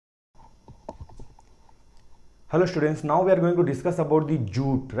Hello students, now we are going to discuss about the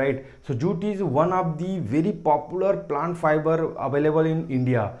jute, right? So jute is one of the very popular plant fiber available in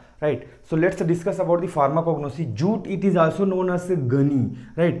India, right? So let's discuss about the pharmacognosy. Jute, it is also known as a gunny,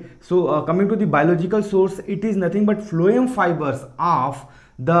 right? So coming to the biological source, it is nothing but phloem fibers of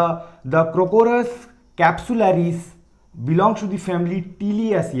the Corchorus capsularis, belongs to the family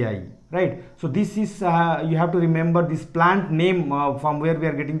Tiliaceae, right? So this is you have to remember this plant name from where we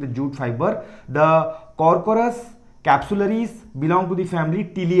are getting the jute fiber. The Corchorus capsularis belong to the family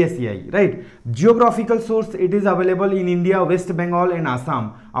Tiliaceae, right? Geographical source, it is available in India, West Bengal and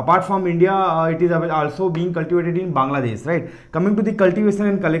Assam. Apart from India, it is also being cultivated in Bangladesh, right? Coming to the cultivation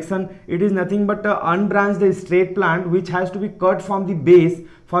and collection, it is nothing but unbranched straight plant which has to be cut from the base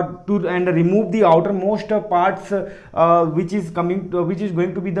and remove the outermost parts which is going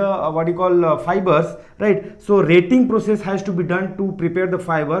to be the fibers, right? So rating process has to be done to prepare the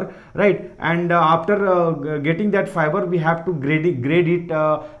fiber, right? And after getting that fiber, we have to grade it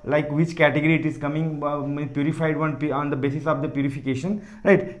like which category it is coming, purified one on the basis of the purification,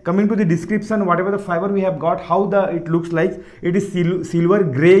 right? Coming to the description, whatever the fiber we have got, how it looks like, it is silver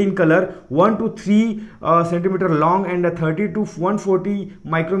gray in color, 1 to 3 centimeter long and 30 to 140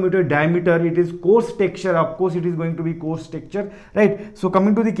 micrometer diameter. It is coarse texture, of course it is going to be coarse texture, right? So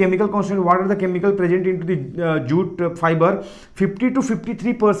coming to the chemical constituent, what are the chemical present into the jute fiber? 50 to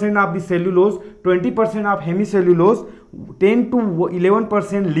 53% of the cellulose, 20% of hemicellulose, 10 to 11%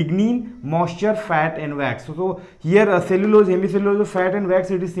 lignin, moisture, fat and wax. So here cellulose, hemicellulose, fat and wax,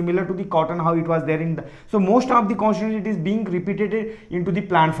 it is similar to the cotton, how it was there in the, so most of the constituent it is being repeated into the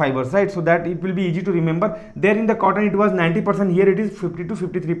plant fibers, right? So that it will be easy to remember. There in the cotton it was 90%, here it is 50 to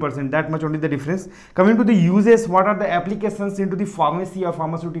 53%, that much only the difference. Coming to the uses, what are the applications into the pharmacy or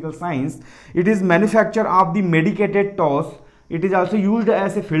pharmaceutical science? It is manufacture of the medicated toss. It is also used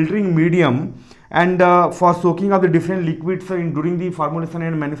as a filtering medium and for soaking of the different liquids during the formulation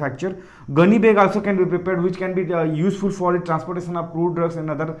and manufacture. Gunny bag also can be prepared, which can be useful for the transportation of crude drugs and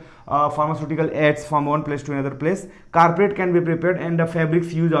other pharmaceutical aids from one place to another place. Carpet can be prepared and the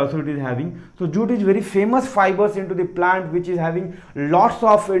fabrics used also it is having. So jute is very famous fibers into the plant, which is having lots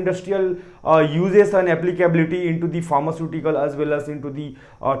of industrial uses and applicability into the pharmaceutical as well as into the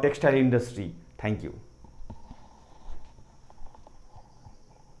textile industry. Thank you.